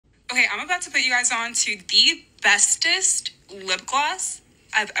Okay, I'm about to put you guys on to the bestest lip gloss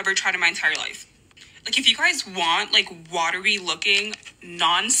I've ever tried in my entire life. Like, if you guys want, like, watery looking,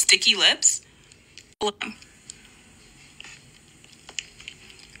 non-sticky lips,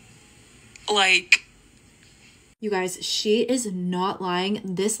 like... You guys, she is not lying.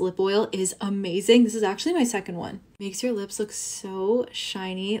 This lip oil is amazing. This is actually my second one. Makes your lips look so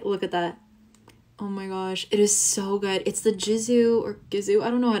shiny. Look at that. Oh my gosh, it is so good. It's the Gizu, I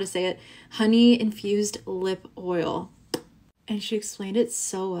don't know how to say it, honey infused lip oil. And she explained it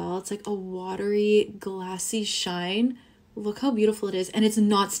so well. It's like a watery, glassy shine. Look how beautiful it is. And it's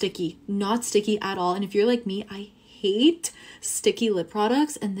not sticky at all. And if you're like me, I hate sticky lip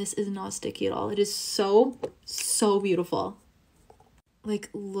products, and this is not sticky at all. It is so beautiful. Like,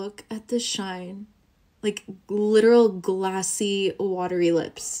 look at the shine. Like, literal glassy, watery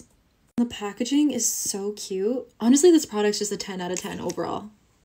lips. The packaging is so cute. Honestly, this product's just a 10 out of 10 overall.